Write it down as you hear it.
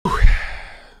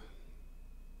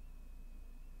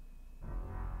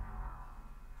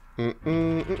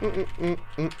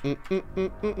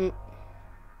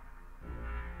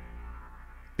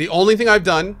The only thing I've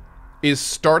done is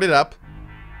start it up,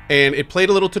 and it played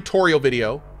a little tutorial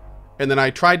video, and then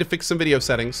I tried to fix some video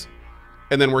settings,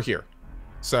 and then we're here.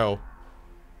 So,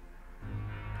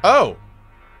 oh,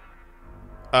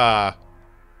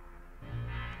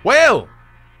 well,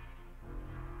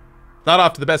 not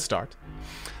off to the best start.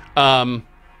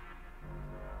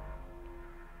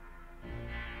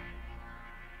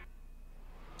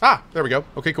 There we go.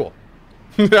 Okay, cool.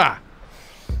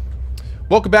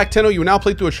 Welcome back, Tenno. You will now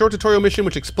play through a short tutorial mission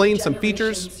which explains some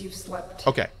features. You've slept.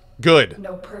 Okay, good.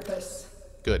 No purpose.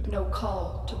 Good. No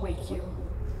call to wake you.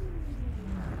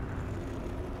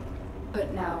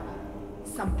 But now,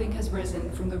 something has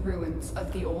risen from the ruins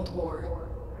of the old war.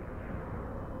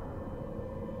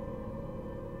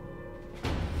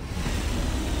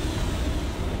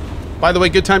 By the way,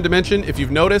 good time to mention, if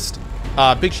you've noticed,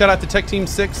 big shout out to Tech Team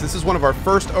 6. This is one of our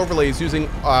first overlays using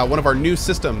one of our new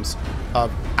systems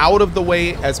of out of the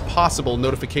way as possible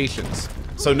notifications.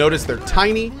 So notice they're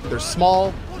tiny, they're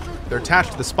small, they're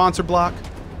attached to the sponsor block.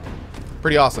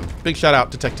 Pretty awesome. Big shout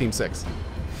out to Tech Team 6.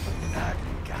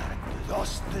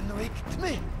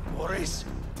 This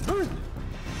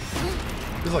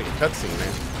is like a cutscene,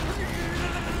 man.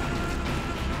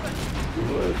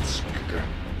 Let's go.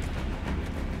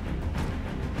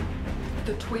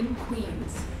 The Twin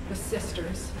Queens, the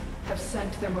sisters, have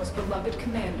sent their most beloved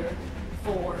commander,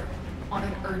 Vor, on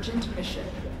an urgent mission.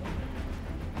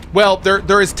 Well,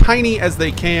 they're as tiny as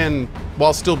they can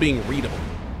while still being readable.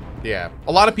 Yeah,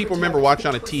 a lot of people remember watching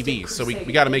on a TV, so we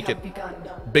got to make it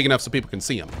big enough so people can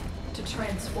see them. To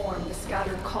transform the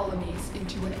scattered colonies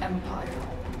into an empire.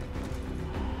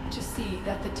 To see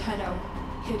that the Tenno,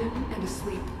 hidden and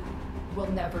asleep,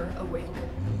 will never awake.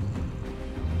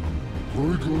 I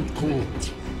got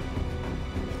caught.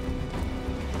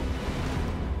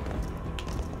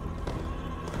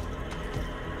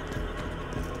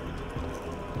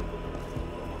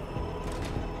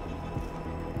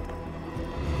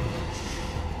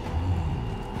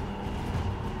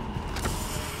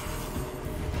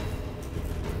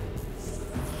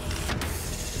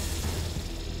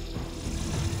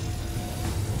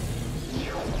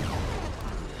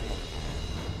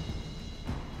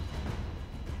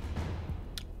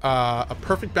 A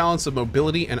perfect balance of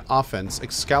mobility and offense.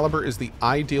 Excalibur is the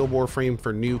ideal Warframe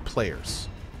for new players.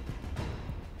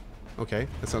 Okay,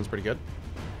 that sounds pretty good.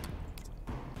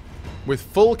 With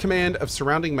full command of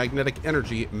surrounding magnetic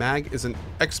energy, Mag is an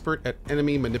expert at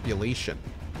enemy manipulation.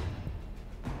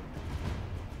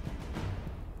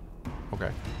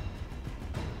 Okay.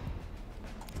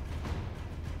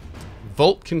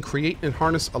 Volt can create and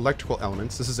harness electrical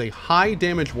elements. This is a high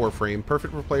damage Warframe,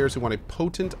 perfect for players who want a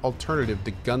potent alternative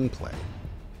to gunplay.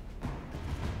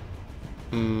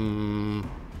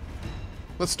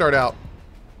 Let's start out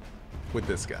with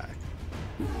this guy.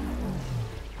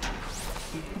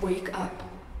 Wake up,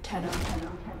 Tenno.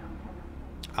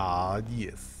 Ah,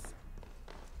 yes.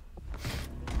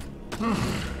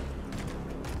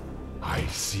 I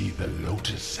see the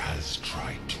Lotus has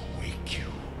tried to wake you.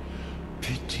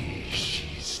 Pity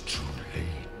she's too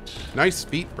late. Nice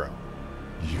feet, bro.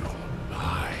 You're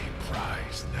my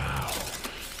prize now,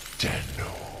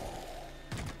 Tenno.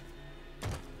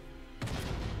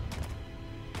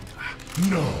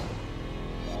 No.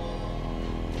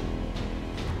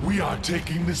 We are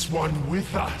taking this one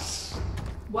with us.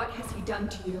 What has he done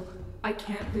to you? I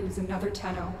can't lose another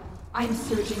Tenno. I'm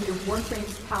surging your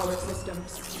Warframe's power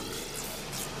systems.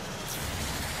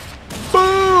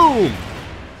 Boom!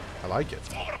 I like it.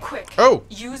 Quick. Oh!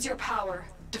 Use your power.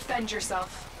 Defend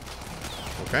yourself.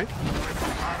 Okay.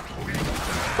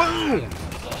 Boom!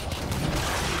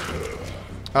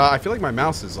 I feel like my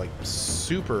mouse is like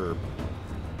super...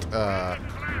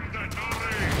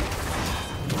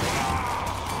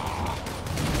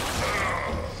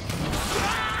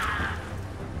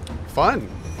 Fun.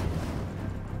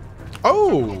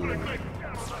 Oh!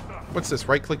 What's this?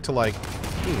 Right click to like...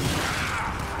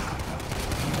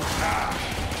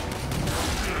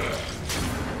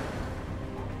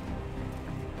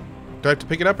 Do I have to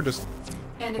pick it up or just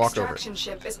An walk over extraction it?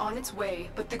 ship is on its way,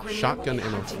 but the Green Shotgun will be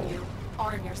ammo hunting full. you.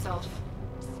 Arm yourself.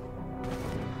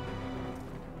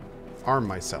 Arm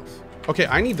myself. Okay,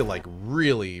 I need to like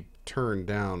really turn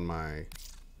down my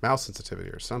mouse sensitivity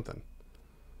or something.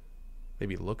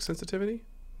 Maybe look sensitivity?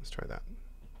 Let's try that.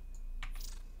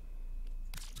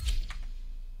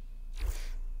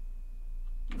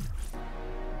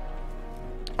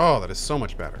 Oh, that is so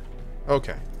much better.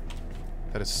 Okay.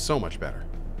 That is so much better.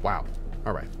 Wow.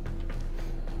 All right.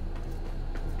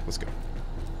 Let's go.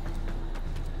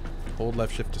 Hold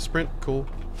left shift to sprint. Cool.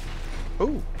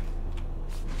 Ooh.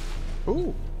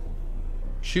 Ooh.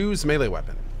 Choose melee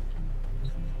weapon.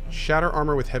 Shatter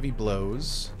armor with heavy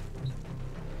blows.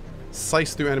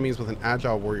 Slice through enemies with an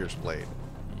agile warrior's blade.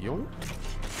 Yoink.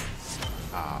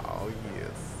 Oh,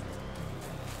 yes.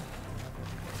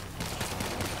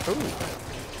 Ooh.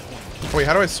 Oh, wait,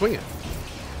 how do I swing it?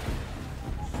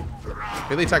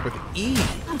 Melee attack with E.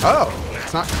 Oh,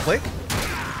 it's not click?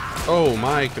 Oh,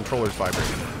 my controller's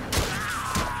vibrating.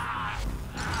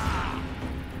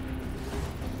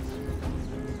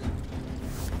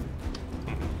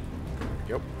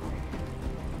 Yep.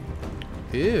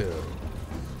 Ew.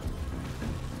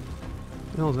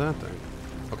 What the hell is that thing?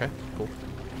 Okay, cool.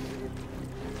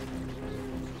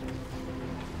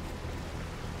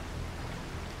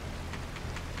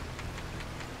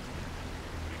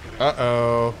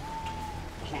 Uh-oh.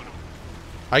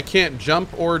 I can't jump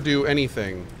or do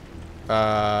anything.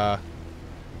 Did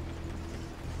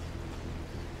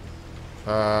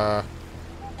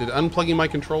unplugging my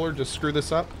controller just screw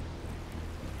this up?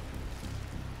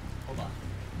 Hold on.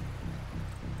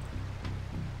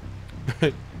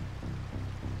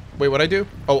 Wait, what'd I do?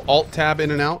 Oh, Alt-Tab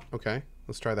in and out? Okay,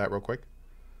 let's try that real quick.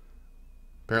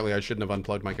 Apparently I shouldn't have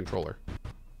unplugged my controller.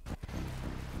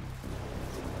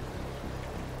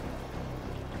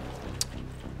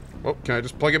 Oh, can I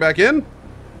just plug it back in?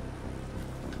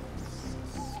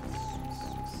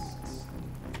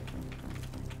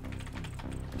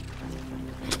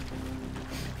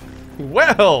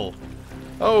 Well,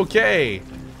 okay.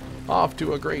 Off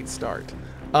to a great start.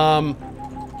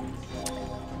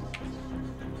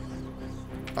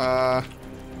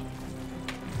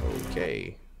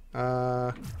 Okay.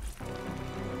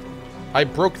 I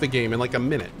broke the game in like a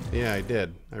minute. Yeah, I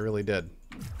did. I really did.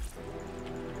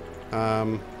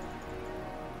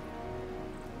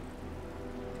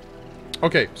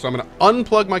 Okay, so I'm gonna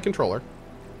unplug my controller.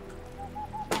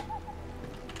 And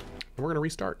we're gonna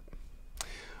restart.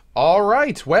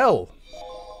 Alright, well.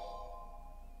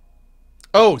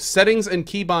 Oh, settings and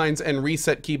keybinds and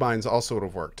reset keybinds also would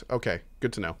have worked. Okay,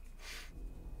 good to know.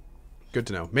 Good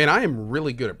to know. Man, I am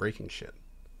really good at breaking shit.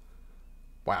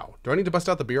 Wow. Do I need to bust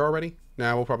out the beer already?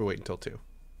 Nah, we'll probably wait until 2.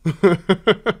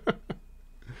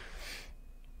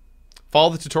 Follow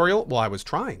the tutorial? Well, I was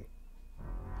trying.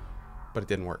 But it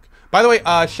didn't work. By the way,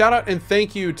 shout out and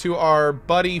thank you to our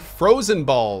buddy Frozen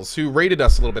Balls, who rated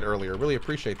us a little bit earlier. Really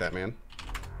appreciate that, man.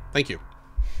 Thank you.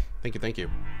 Thank you, thank you.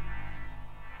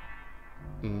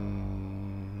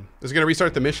 Is it going to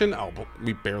restart the mission? Oh,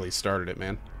 we barely started it,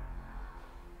 man.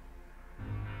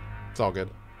 It's all good.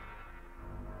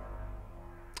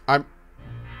 I'm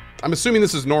assuming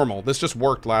this is normal. This just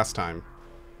worked last time.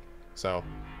 So,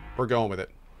 we're going with it.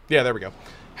 Yeah, there we go.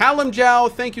 Hallam Jow,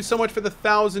 thank you so much for the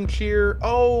 1,000 cheer.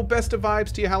 Oh, best of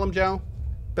vibes to you, Hallam Jow.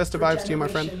 Best of vibes to you, my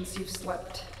friend. You've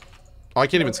slept. Oh, I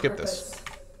can't even skip this.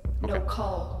 No Okay.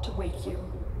 call to wake you.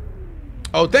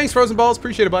 Oh, thanks, Frozen Balls.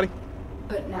 Appreciate it, buddy.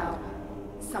 But now,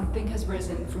 something has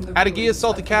risen from the Adagia, ruins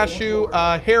Salty of the old Cashew,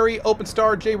 war. Harry, Open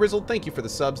Star, Jay Rizzle, thank you for the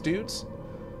subs, dudes.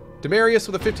 Demarius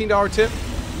with a $15 tip.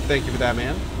 Thank you for that,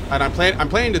 man. And I'm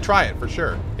planning to try it for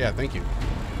sure. Yeah, thank you.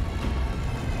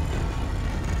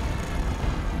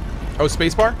 Oh,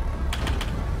 spacebar?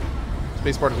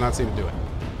 Spacebar does not seem to do it.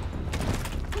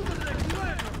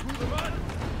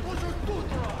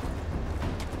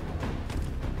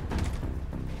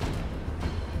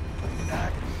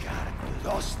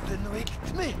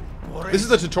 This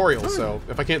is a tutorial, so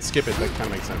if I can't skip it, that kind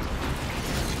of makes sense.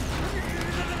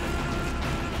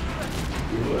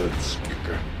 Let's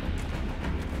go.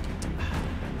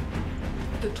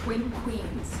 The twin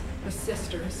queens, the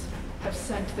sisters, have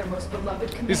sent their most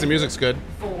beloved commander. At least the music's good.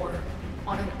 Vor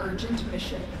on an urgent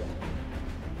mission.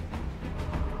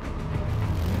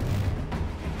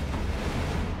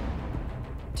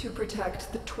 To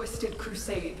protect the twisted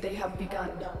crusade they have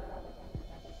begun.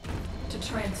 To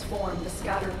transform the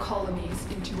scattered colonies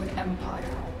into an empire.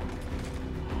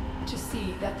 To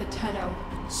see that the Tenno...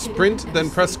 Sprint, then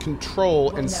press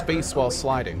Control and space while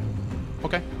sliding.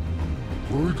 Okay.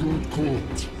 I got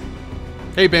caught.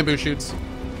 Hey, bamboo shoots.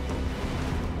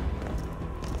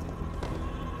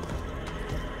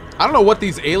 I don't know what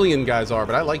these alien guys are,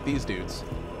 but I like these dudes.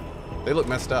 They look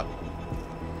messed up.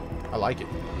 I like it.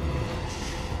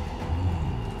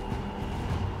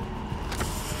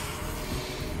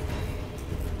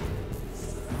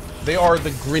 They are the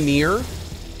Grineer.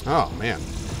 Oh, man.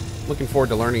 Looking forward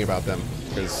to learning about them,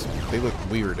 because they look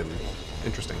weird and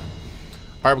interesting.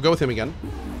 All right, we'll go with him again.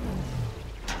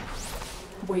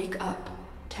 Wake up,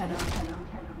 Tenno.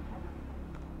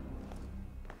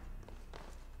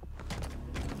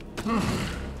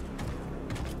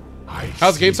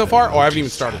 How's the game so far? Oh, I haven't even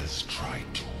started. Has tried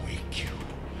to wake you.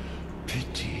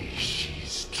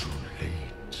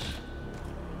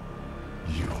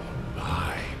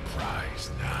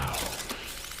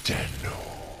 Tenno.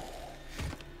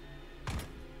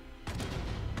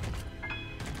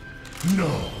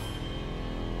 No.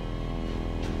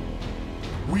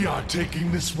 We are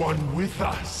taking this one with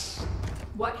us.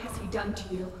 What has he done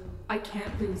to you? I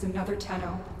can't lose another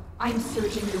Tenno. I'm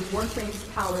searching your Warframe's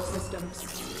power systems.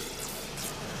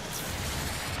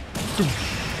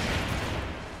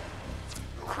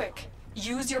 Quick,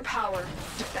 use your power.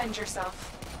 Defend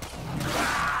yourself.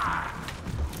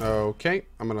 Okay,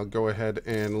 I'm gonna go ahead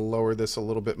and lower this a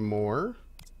little bit more.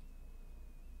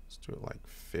 Let's do it like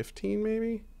 15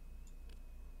 maybe.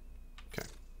 Okay.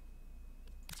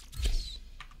 Yes.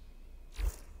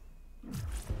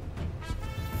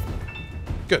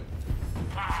 Good.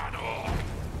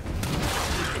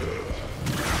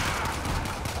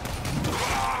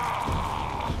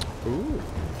 Ooh.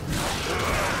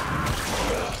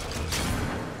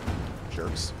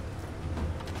 Jerks.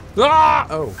 Ah!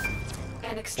 Oh.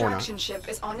 An extraction ship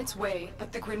is on its way,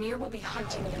 but the Grineer will be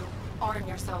hunting you. Arm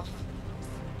yourself.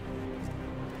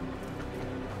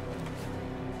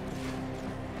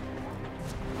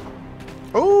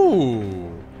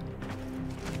 Oh.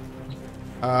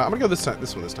 I'm gonna go this time.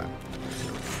 This one this time.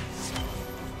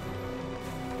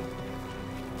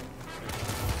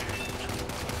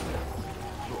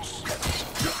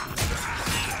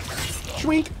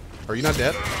 Schwink. Are you not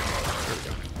dead? There we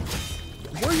go.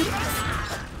 Where are you?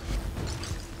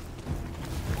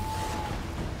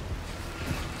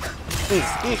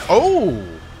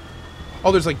 Oh!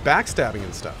 Oh, there's like backstabbing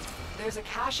and stuff. There's a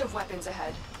cache of weapons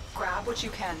ahead. Grab what you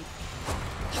can.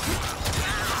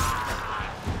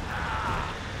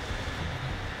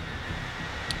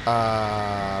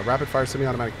 Rapid fire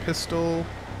semi-automatic pistol.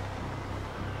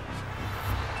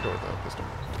 Go with that pistol.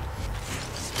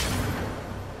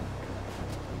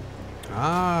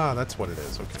 Ah, that's what it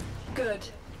is. Okay. Good.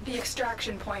 The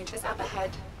extraction point is up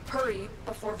ahead. Hurry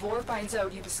before Vor finds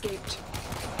out you've escaped.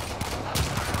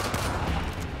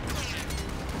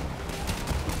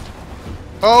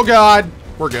 Oh god,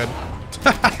 we're good.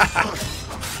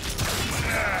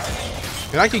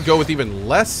 And I can go with even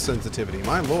less sensitivity,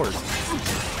 my lord.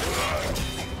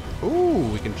 Ooh,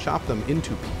 we can chop them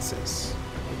into pieces.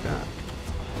 Like that.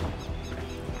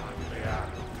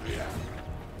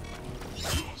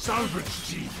 Salvage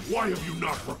team, why have you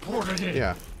not reported in?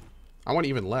 Yeah. I want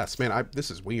even less. Man,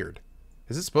 this is weird.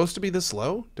 Is it supposed to be this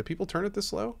slow? Do people turn it this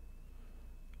slow?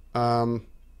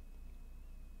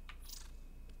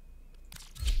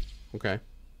 Okay.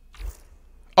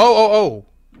 Oh.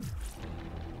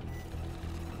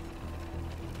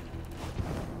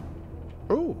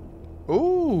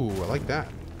 Ooh, I like that.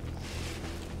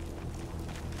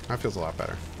 That feels a lot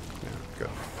better. Yeah, good.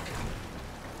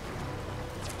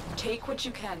 Take what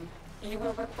you can. You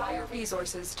will require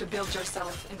resources to build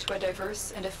yourself into a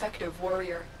diverse and effective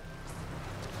warrior.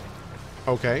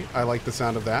 Okay, I like the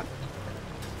sound of that.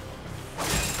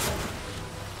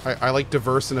 I like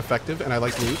diverse and effective, and I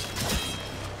like loot.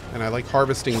 And I like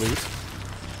harvesting loot.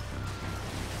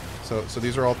 So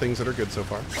these are all things that are good so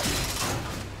far.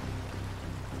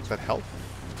 Is that health?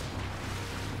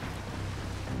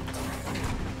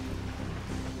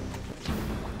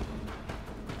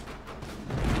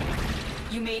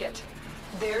 You made it.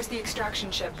 There's the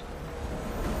extraction ship.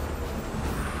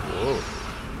 Whoa.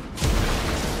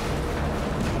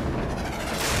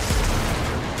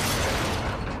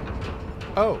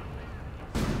 Oh.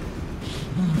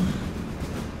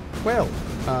 Well,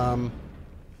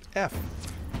 F.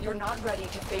 You're not ready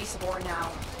to face war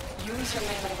now. Use your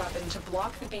melee weapon to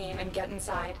block the beam and get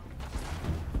inside.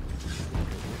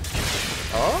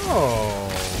 Oh.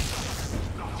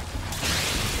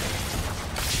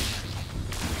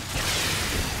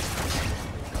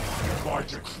 My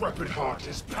decrepit heart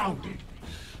is pounding.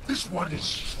 This one is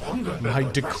stronger than My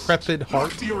the decrepit rest.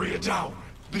 heart? Lock the area down.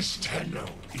 This Tenno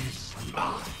is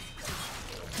mine.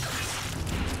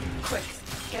 Quick,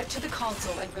 get to the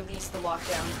console and release the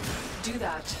lockdown. Do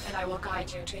that, and I will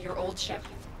guide you to your old ship.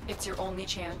 It's your only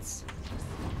chance.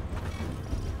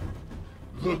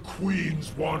 The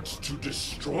Queens want to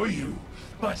destroy you,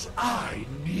 but I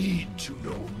need to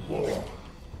know more.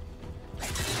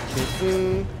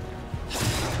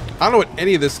 I don't know what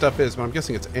any of this stuff is, but I'm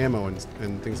guessing it's ammo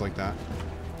and things like that.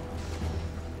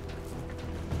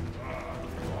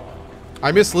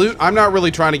 I miss loot. I'm not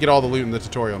really trying to get all the loot in the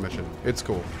tutorial mission. It's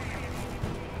cool.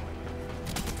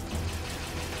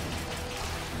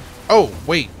 Oh,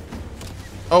 wait.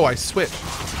 Oh, I switched.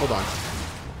 Hold on.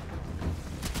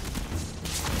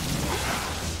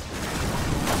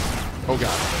 Oh,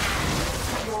 God.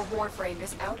 Your Warframe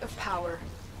is out of power.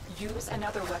 Use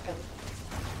another weapon.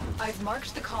 I've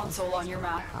marked the console on your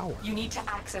map. Power. You need to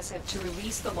access it to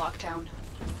release the lockdown.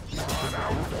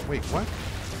 Wait, what?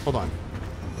 Hold on.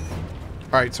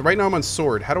 Alright, so right now I'm on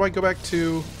sword. How do I go back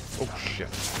to... Oh, shit.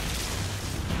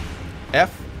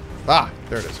 F? Ah,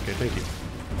 there it is. Okay, thank you.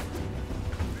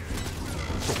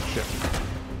 Oh, shit.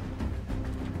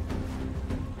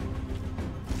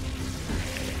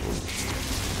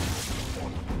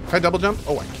 Can I double jump?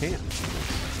 Oh, I can.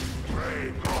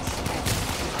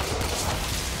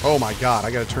 Oh my god,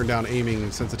 I gotta turn down aiming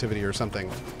sensitivity or something.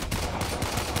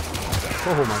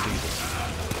 Oh my Jesus.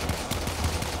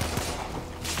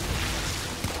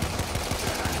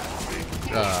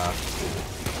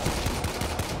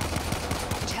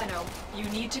 Tenno, you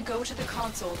need to go to the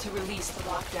console to release the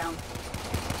lockdown.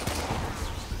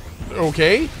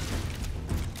 Okay.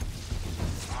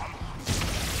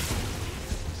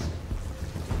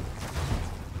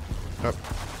 Up.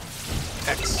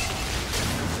 X.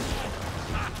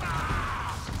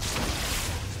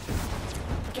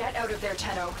 Get out of there,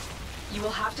 Tenno. You will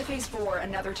have to face Vor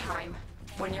another time,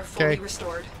 when you're fully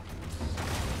restored.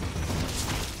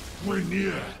 We're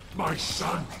near, my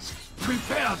sons.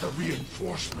 Prepare the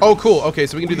reinforcements. Oh, cool. Okay,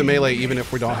 so we can do the melee even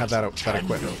if we don't have that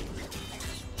equipped.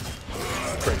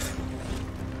 Great.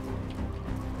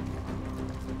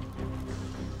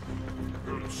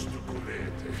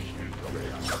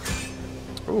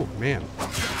 Oh, man.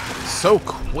 So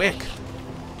quick.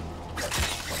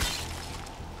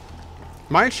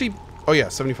 Am I actually... Oh, yeah,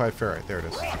 75 ferrite. There it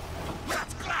is.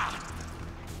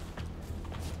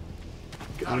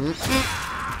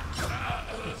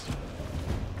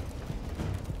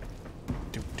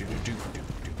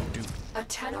 A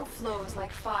Tenno flows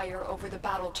like fire over the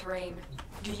battle terrain.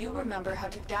 Do you remember how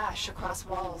to dash across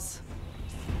walls?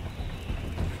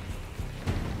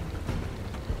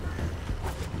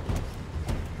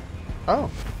 Oh,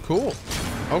 cool.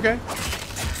 Okay.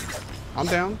 I'm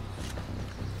down.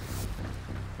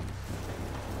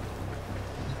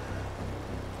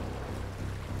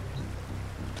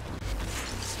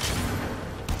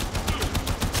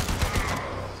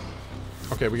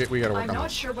 Okay, we gotta work on I'm not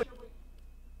this. sure what...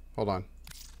 Hold on.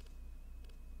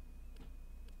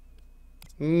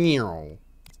 Nero.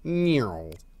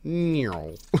 Nero.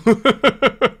 Nero.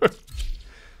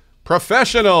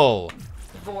 Professional!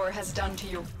 Vor has done to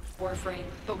your Warframe,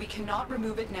 but we cannot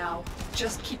remove it now.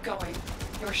 Just keep going.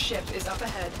 Your ship is up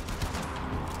ahead.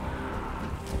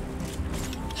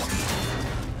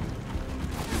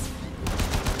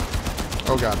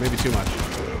 Oh god, maybe too much.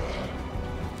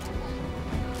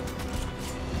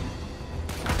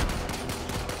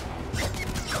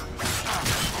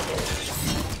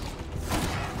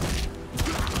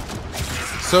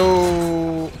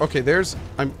 So, okay, there's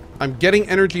I'm getting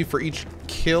energy for each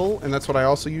kill, and that's what I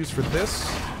also use for this.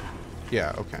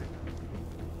 Yeah, okay.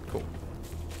 Cool.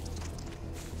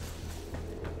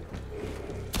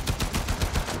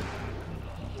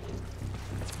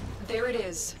 There it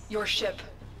is, your ship.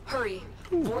 Hurry.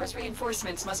 Vor's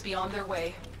reinforcements must be on their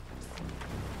way.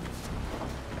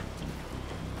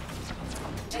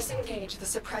 Disengage the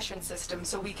suppression system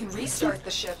so we can restart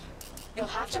the ship. You'll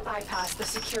have to bypass the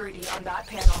security on that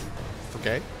panel.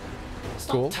 Okay.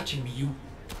 Stop Cool. touching me, you...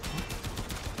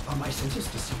 Are my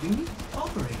sensors deceiving me?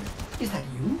 Operator, is that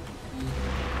you?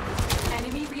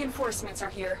 Enemy reinforcements are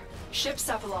here. Ship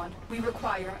Cephalon, we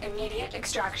require immediate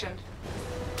extraction.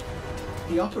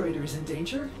 The operator is in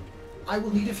danger? I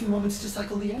will need a few moments to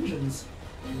cycle the engines.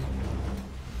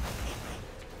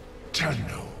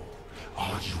 Tenno,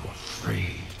 are you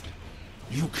afraid?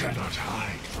 You cannot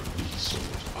hide from these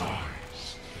old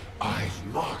eyes. I've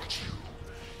marked you.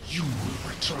 You will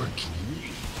return to me.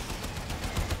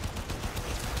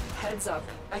 Heads up,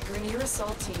 a Grineer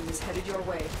assault team is headed your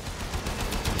way.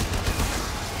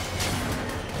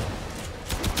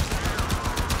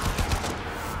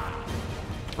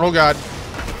 Oh god.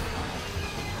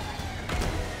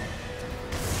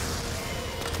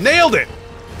 Nailed it!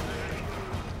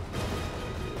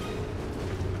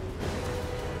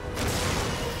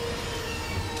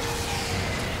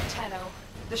 Tenno,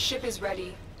 the ship is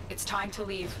ready. It's time to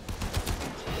leave.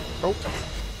 Oh.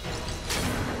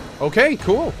 Okay,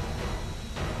 cool.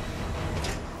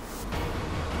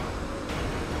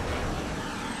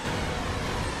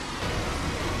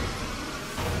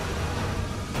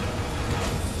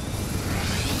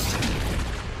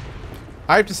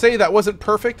 I have to say that wasn't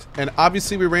perfect, and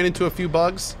obviously we ran into a few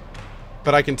bugs,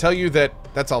 but I can tell you that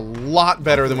that's a lot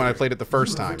better than when I played it the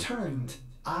first You have time. returned.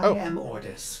 I Oh. am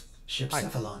Ordis, ship Hi.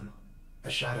 Cephalon, a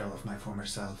shadow of my former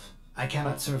self. I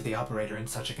cannot serve the operator in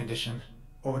such a condition.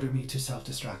 Order me to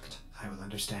self-destruct. I will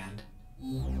understand.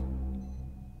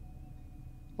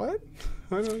 What?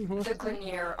 I don't know. The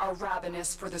Grineer are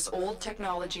ravenous for this old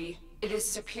technology. It is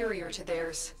superior to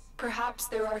theirs. Perhaps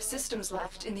there are systems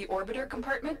left in the orbiter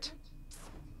compartment?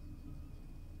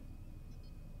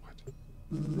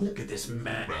 Look at this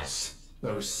mess.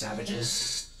 Those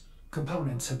savages.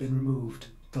 Components have been removed.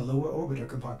 The lower orbiter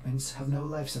compartments have no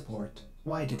life support.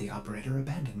 Why did the operator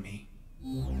abandon me?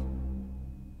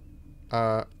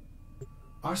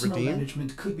 Arsenal redeem?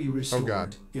 management could be restored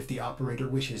God. if the operator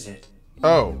wishes it.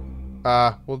 Oh.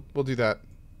 We'll do that.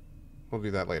 We'll do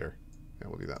that later. Yeah,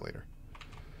 we'll do that later.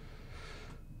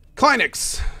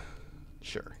 Kleinix!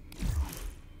 Sure.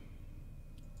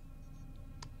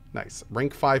 Nice.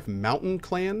 Rank 5 Mountain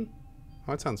Clan?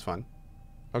 Oh, that sounds fun.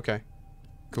 Okay.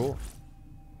 Cool.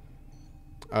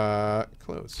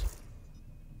 Close.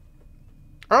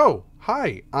 Oh,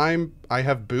 hi. I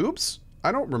have boobs?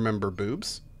 I don't remember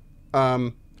boobs.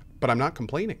 But I'm not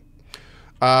complaining.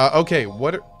 Okay,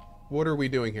 what are we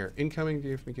doing here? Incoming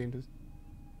giveaway from the game devs.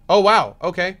 Oh, wow.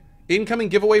 Okay. Incoming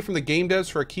giveaway from the game devs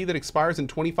for a key that expires in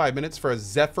 25 minutes for a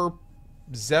Zephyr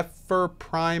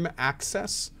Prime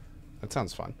access. That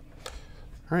sounds fun.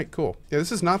 All right, cool. Yeah,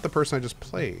 this is not the person I just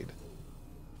played.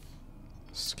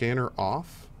 Scanner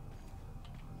off.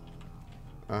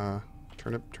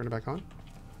 Turn it back on.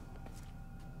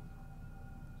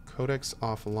 Codex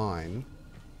offline.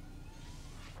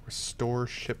 Restore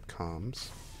ship comms.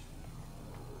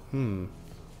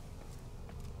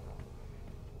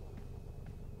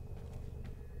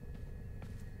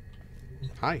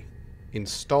 Hi.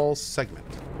 Install segment.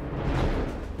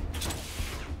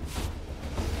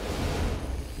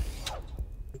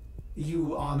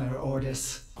 You honor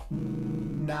Ordis.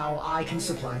 Now I can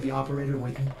supply the operator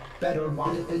with better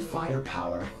monitored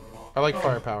firepower. I like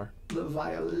firepower. The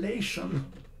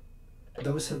violation.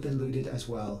 Those have been looted as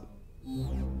well.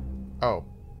 Oh.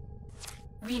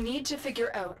 We need to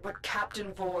figure out what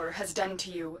Captain Vor has done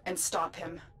to you and stop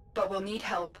him, but we'll need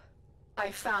help. I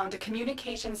found a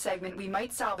communication segment we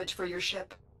might salvage for your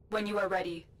ship. When you are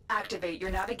ready, activate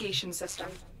your navigation system.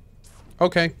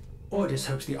 Okay. Ordis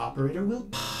hopes the operator will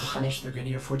punish the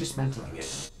Grineer for dismantling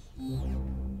it.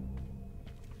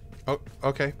 Oh,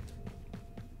 okay.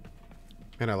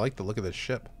 Man, I like the look of this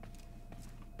ship.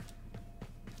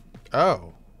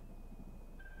 Oh.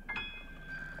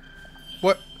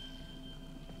 What?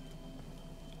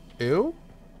 Ew?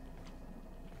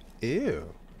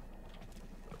 Ew.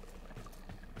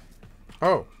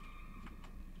 Oh.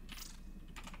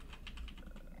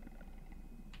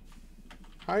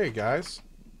 Hiya, guys.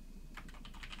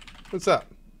 What's up?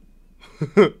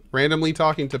 Randomly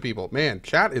talking to people. Man,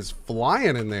 chat is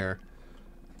flying in there.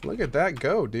 Look at that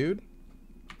go, dude.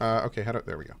 Okay,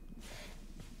 there we go.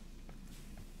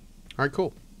 Alright,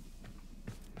 cool.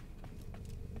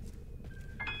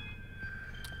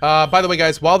 By the way,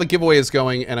 guys, while the giveaway is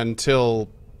going and until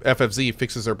FFZ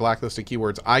fixes their blacklisted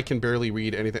keywords, I can barely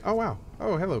read anything. Oh, wow.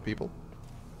 Oh, hello, people.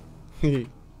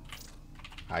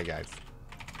 Hi, guys.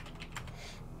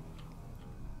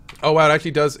 Oh, wow, it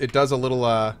actually does, it does a little,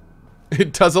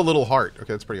 it does a little heart.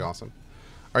 Okay, that's pretty awesome.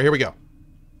 All right, here we go.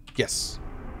 Yes.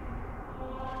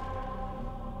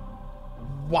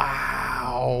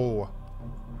 Wow.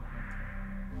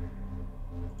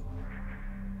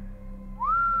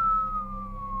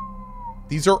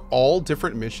 These are all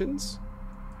different missions?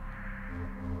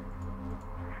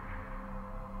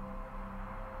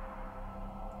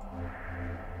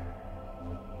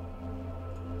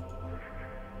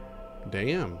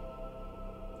 Damn.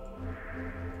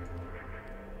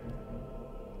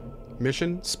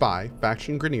 Mission, Spy,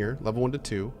 Faction Grineer, level 1 to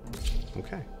 2.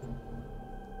 Okay.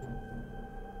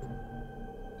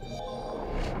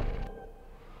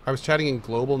 I was chatting in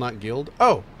global, not guild.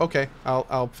 Oh, okay.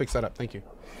 I'll fix that up. Thank you.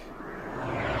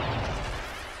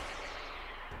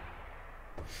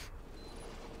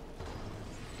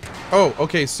 Oh,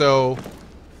 okay, so...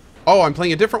 Oh, I'm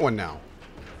playing a different one now.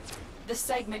 The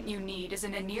segment you need is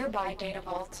in a nearby data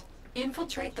vault.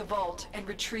 Infiltrate the vault and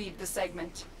retrieve the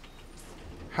segment.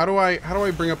 How do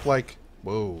I bring up, like...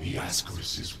 Whoa. The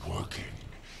Ascaris is working,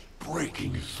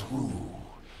 breaking through.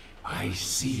 I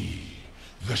see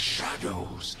the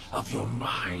shadows of your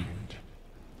mind.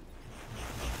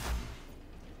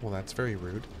 Well, that's very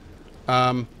rude.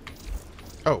 Oh.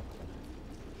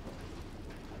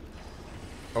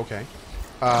 Okay.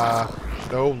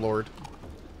 Oh, Lord.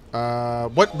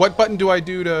 What button do I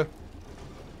do to...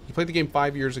 You played the game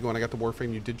 5 years ago and I got the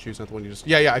Warframe you did choose, not the one you just...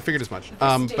 Yeah, I figured as much.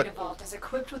 This data vault is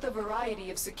equipped with a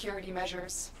variety of security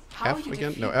measures. How F you again?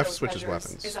 defeat No, F those switches measures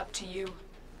weapons. is up to you.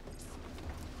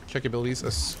 Check abilities,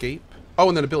 escape. Oh,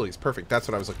 and then abilities. Perfect. That's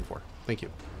what I was looking for. Thank you.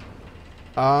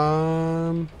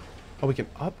 Oh, we can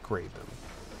upgrade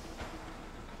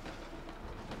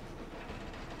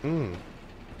them.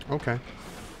 Okay.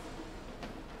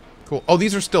 Cool. Oh,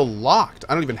 these are still locked.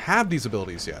 I don't even have these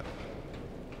abilities yet.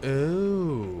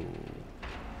 Oh.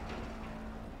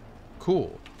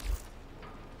 Cool.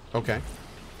 Okay.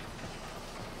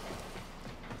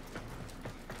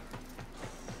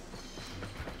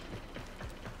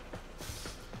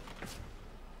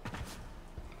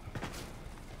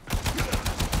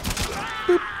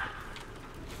 Boop.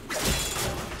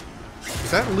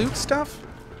 Is that loot stuff?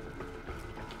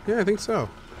 Yeah, I think so.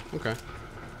 Okay.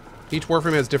 Each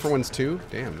Warframe has different ones too?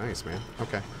 Damn, nice, man.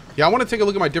 Okay. Yeah, I want to take a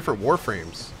look at my different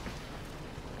Warframes.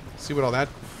 See what all that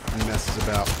mess is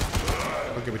about.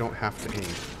 Okay, we don't have to aim.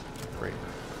 Great.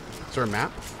 Is there a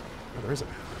map? Oh, there is a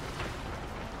map.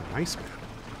 A nice map.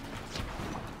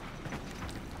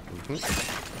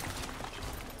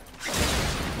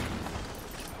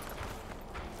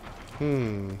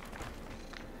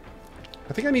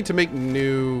 I think I need to make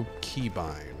new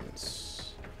keybinds.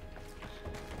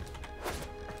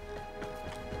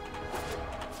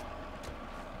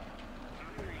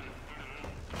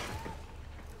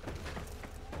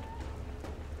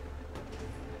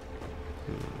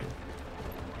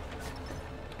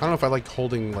 I don't know if I like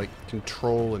holding like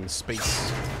control and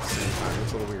space at the same time.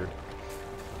 It's a little weird.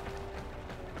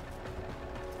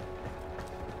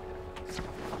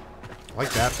 I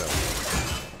like that though.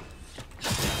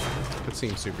 That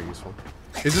seems super useful.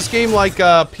 Is this game like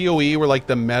PoE where like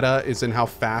the meta is in how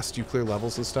fast you clear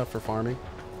levels and stuff for farming?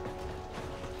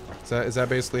 Is that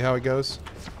basically how it goes?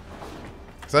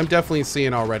 Because I'm definitely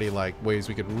seeing already like ways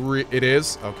we could it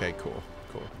is? Okay, cool.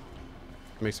 Cool.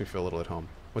 Makes me feel a little at home.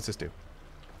 What's this do?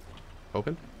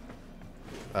 Open?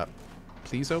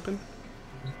 Please open?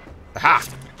 Aha!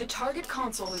 The target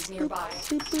console is nearby.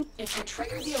 If you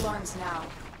trigger the alarms now,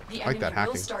 the like that enemy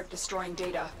will hacking. start destroying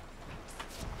data.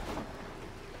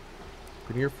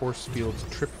 Near force fields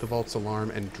trip the vault's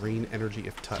alarm and drain energy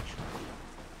if touched.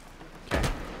 Okay.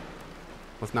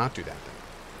 Let's not do that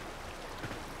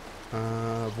then.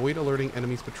 Avoid alerting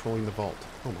enemies patrolling the vault.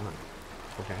 Oh my.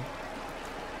 Okay.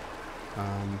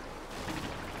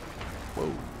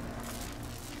 Whoa.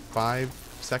 5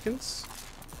 seconds?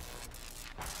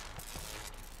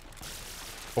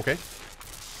 Okay.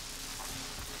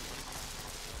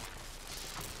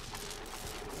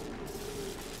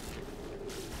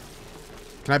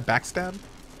 Can I backstab?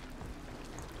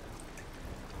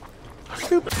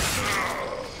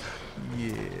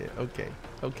 Yeah, okay,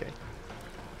 okay.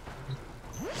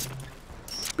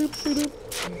 Boop, boop, boop.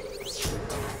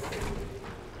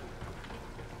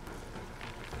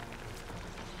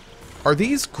 Are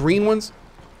these green ones?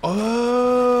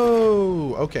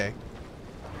 Oh, okay.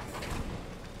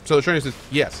 So the trainer says,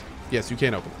 yes, yes, you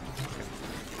can open it. Okay.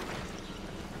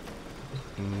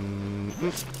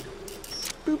 Boop,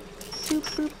 boop,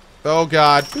 boop. Oh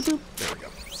god. Boop, boop. There we go.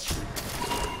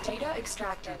 Data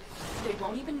extracted. They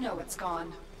won't even know it's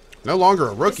gone. No longer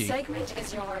a rookie. The segment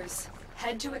is yours.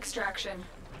 Head to extraction.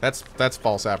 That's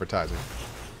false advertising.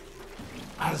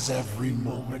 As every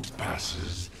moment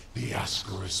passes, the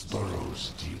Ascaris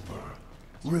burrows deeper,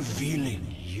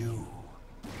 revealing you.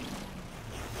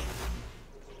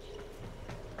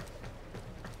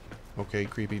 Okay,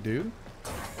 creepy dude.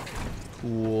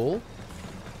 Cool.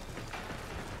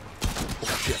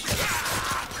 Oh, shit.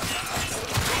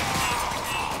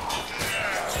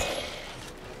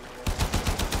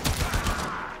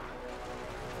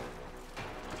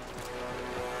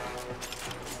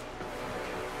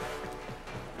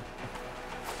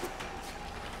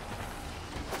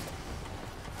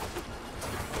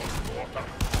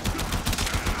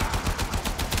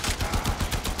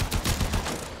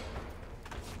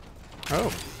 Oh.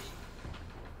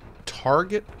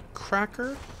 Target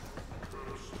cracker?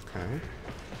 Okay.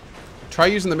 Try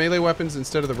using the melee weapons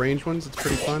instead of the ranged ones. It's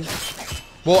pretty fun.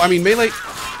 Well, I mean, melee...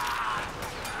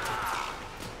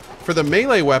 For the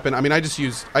melee weapon, I mean, I just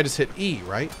hit E,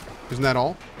 right? Isn't that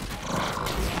all?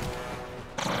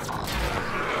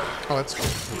 Oh, that's cool.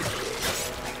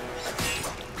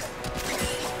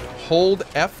 Hold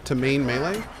F to main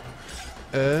melee?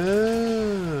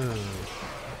 Oh.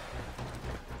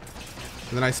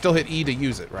 And then I still hit E to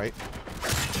use it, right?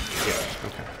 Yeah,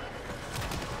 okay.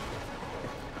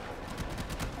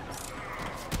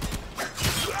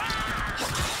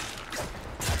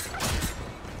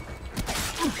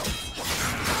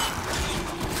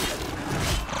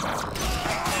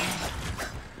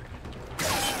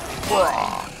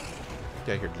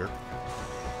 Get here, jerk.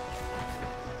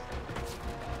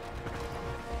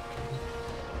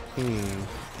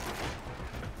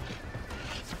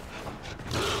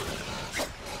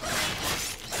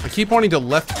 I keep wanting to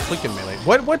left click in melee.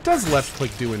 What does left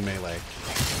click do in melee?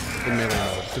 In melee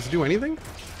mode? Does it do anything?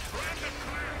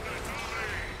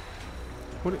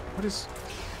 What is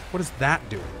that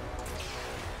doing?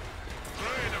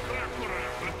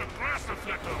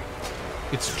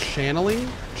 It's channeling?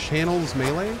 Channels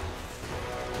melee?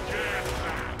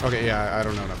 Okay, yeah, I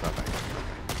don't know enough about that. Okay.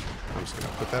 I'm just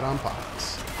gonna put that on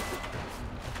pause.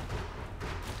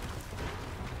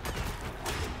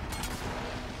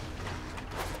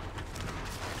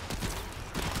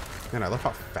 Man, I love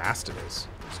how fast it is.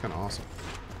 It's kind of awesome.